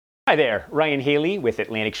Hi there, Ryan Haley with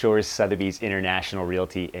Atlantic Shores Sotheby's International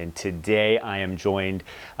Realty, and today I am joined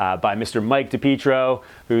by Mr. Mike DiPietro,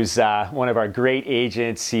 who's one of our great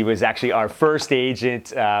agents. He was actually our first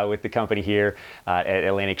agent with the company here at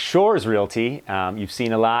Atlantic Shores Realty. You've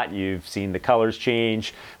seen a lot. You've seen the colors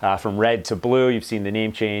change from red to blue. You've seen the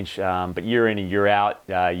name change, but year in and year out,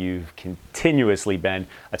 you've continuously been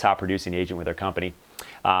a top producing agent with our company.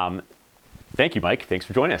 Thank you, Mike. Thanks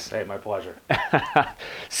for joining us. Hey, my pleasure.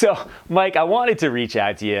 So, Mike, I wanted to reach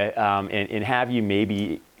out to you and have you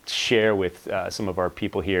maybe share with some of our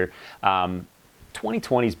people here.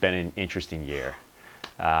 2020 has been an interesting year.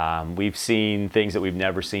 We've seen things that we've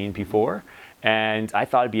never seen before. And I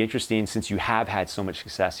thought it'd be interesting, since you have had so much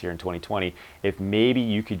success here in 2020, if maybe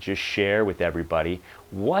you could just share with everybody,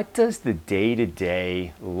 what does the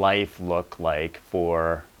day-to-day life look like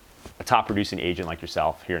for a top producing agent like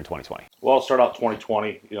yourself here in 2020? Well, I'll start out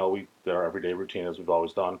 2020. We did our everyday routine as we've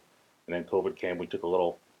always done, and then COVID came. We took a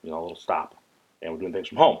little stop, and we're doing things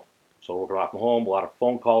from home. So we're working a lot from home, a lot of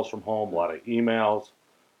phone calls from home, a lot of emails,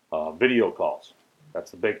 video calls.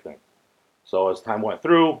 That's the big thing. So as time went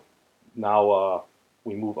through, now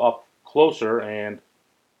we move up closer, and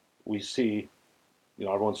we see,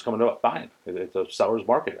 everyone's coming up buying. It's a seller's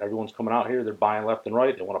market. Everyone's coming out here. They're buying left and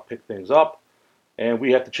right. They want to pick things up. And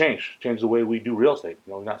we have to change the way we do real estate.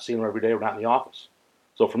 We're not seeing them every day. We're not in the office.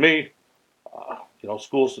 So for me,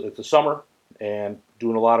 schools, it's the summer, and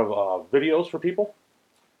doing a lot of videos for people,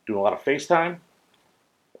 doing a lot of FaceTime,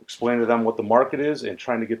 explaining to them what the market is, and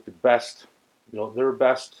trying to get the best, their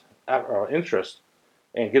best interest,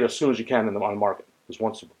 and get as soon as you can on the market. Because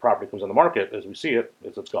once the property comes on the market, as we see it,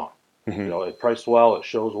 it's gone. Mm-hmm. It priced well, it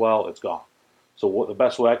shows well, it's gone. So the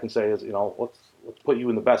best way I can say is, let's put you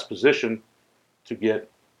in the best position to get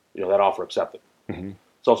that offer accepted. Mm-hmm.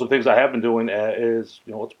 So some things I have been doing is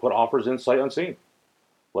let's put offers in sight unseen.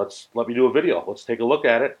 Let me do a video. Let's take a look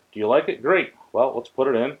at it. Do you like it? Great. Well, let's put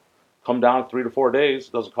it in. Come down 3 to 4 days.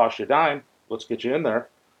 Doesn't cost you a dime. Let's get you in there.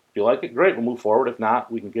 If you like it, great. We'll move forward. If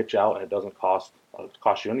not, we can get you out, and it doesn't cost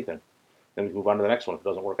you anything. Then we can move on to the next one if it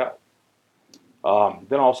doesn't work out.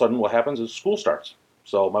 Then all of a sudden, what happens is school starts.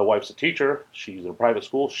 So my wife's a teacher. She's in a private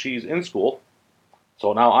school. She's in school.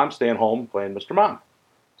 So now I'm staying home playing Mr. Mom.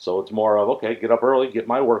 So it's more of, okay, get up early, get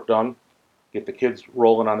my work done, get the kids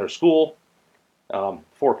rolling on their school.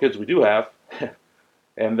 4 kids we do have.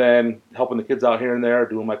 And then helping the kids out here and there,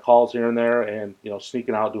 doing my calls here and there, and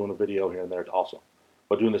sneaking out, doing a video here and there also.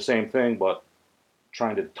 But doing the same thing, but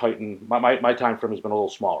trying to tighten. My time frame has been a little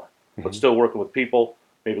smaller, mm-hmm. but still working with people,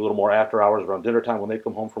 maybe a little more after hours around dinner time when they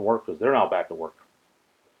come home from work, because they're now back to work.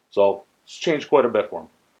 So it's changed quite a bit for them.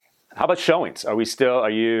 How about showings?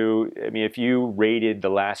 If you rated the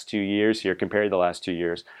last 2 years here, compared to the last 2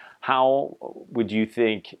 years, how would you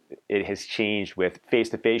think it has changed with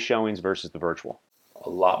face-to-face showings versus the virtual? A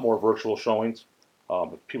lot more virtual showings.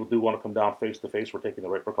 If people do want to come down face-to-face, we're taking the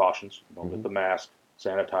right precautions, mm-hmm. with the mask,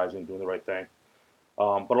 sanitizing, doing the right thing.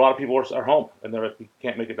 But a lot of people are home, and they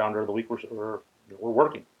can't make it down during the week. We're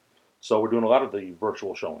working. So we're doing a lot of the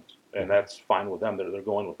virtual showings, and that's fine with them. They're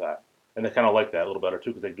going with that. And they kind of like that a little better, too,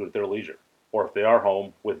 because they can do it at their leisure. Or if they are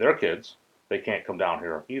home with their kids, they can't come down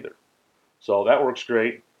here either. So that works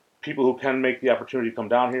great. People who can make the opportunity to come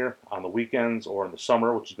down here on the weekends or in the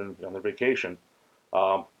summer, which has been on their vacation,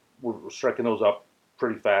 we're striking those up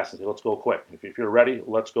pretty fast and say, let's go quick. If you're ready,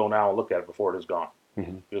 let's go now and look at it before it is gone.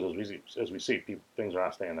 Mm-hmm. Because as we see, things are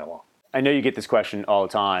not staying that long. I know you get this question all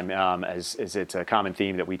the time, as it's a common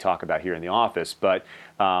theme that we talk about here in the office. But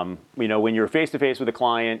when you're face-to-face with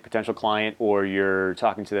a potential client, or you're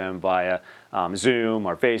talking to them via Zoom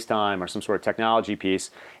or FaceTime or some sort of technology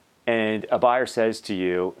piece, and a buyer says to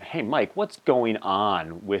you, "Hey, Mike, what's going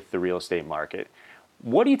on with the real estate market?"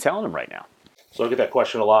 What are you telling them right now? So I get that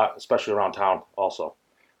question a lot, especially around town. Also,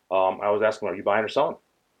 I always ask them, "Are you buying or selling?"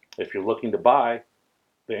 If you're looking to buy,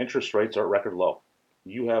 the interest rates are at record low.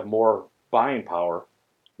 You have more buying power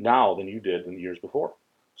now than you did in the years before.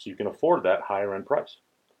 So you can afford that higher end price.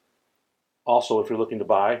 Also, if you're looking to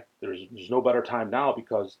buy, there's no better time now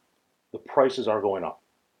because the prices are going up.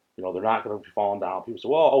 They're not going to be falling down. People say,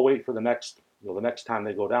 well, I'll wait for the next time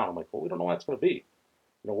they go down. I'm like, well, we don't know when it's going to be.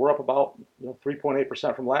 We're up about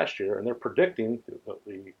 3.8% from last year, and they're predicting,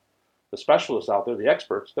 the specialists out there, the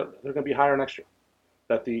experts, they're going to be higher next year.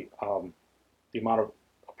 That the amount of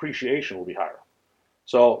appreciation will be higher.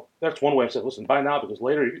 So that's one way of saying, listen, buy now, because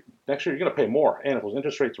next year, you're going to pay more. And if those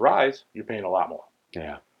interest rates rise, you're paying a lot more.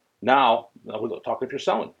 Yeah. Now we're talking if you're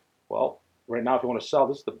selling. Well, right now, if you want to sell,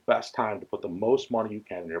 this is the best time to put the most money you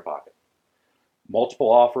can in your pocket. Multiple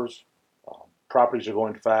offers. Properties are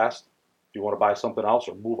going fast. If you want to buy something else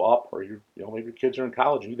or move up, or maybe your kids are in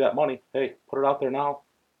college and you got money, hey, put it out there now.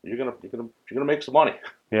 You're gonna make some money.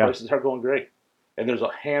 Yeah. Prices are going great, and there's a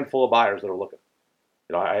handful of buyers that are looking.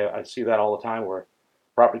 I see that all the time where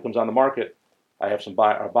property comes on the market. I have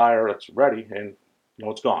a buyer that's ready, and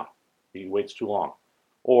it's gone. He waits too long,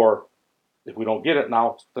 or if we don't get it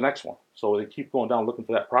now, it's the next one. So they keep going down looking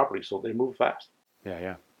for that property, so they move fast. Yeah,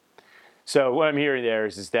 yeah. So what I'm hearing there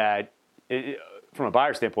is that from a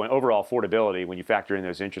buyer standpoint, overall affordability, when you factor in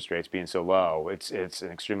those interest rates being so low, it's an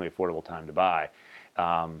extremely affordable time to buy.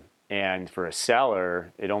 And for a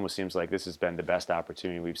seller, it almost seems like this has been the best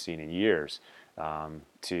opportunity we've seen in years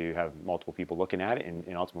to have multiple people looking at it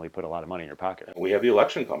and ultimately put a lot of money in your pocket. And we have the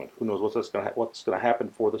election coming. Who knows what's going to happen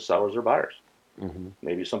for the sellers or buyers? Mm-hmm.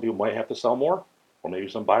 Maybe some people might have to sell more, or maybe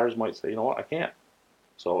some buyers might say, you know what, I can't.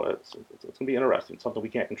 So it's going to be interesting. It's something we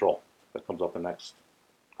can't control that comes up in the next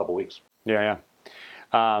couple weeks. Yeah,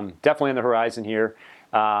 yeah. Definitely on the horizon here.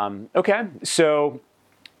 Okay, so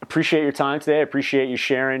appreciate your time today. I appreciate you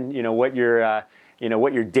sharing,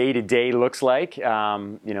 what your day-to-day looks like.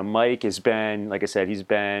 Mike has been, like I said, he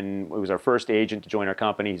was our first agent to join our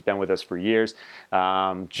company. He's been with us for years.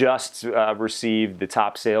 Just received the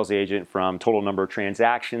top sales agent from total number of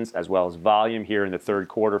transactions as well as volume here in the third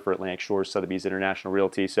quarter for Atlantic Shores Sotheby's International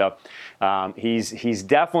Realty. So he's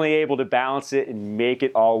definitely able to balance it and make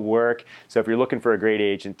it all work. So if you're looking for a great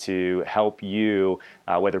agent to help you,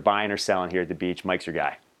 whether buying or selling here at the beach, Mike's your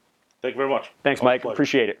guy. Thank you very much. Thanks, Mike.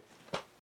 Appreciate it.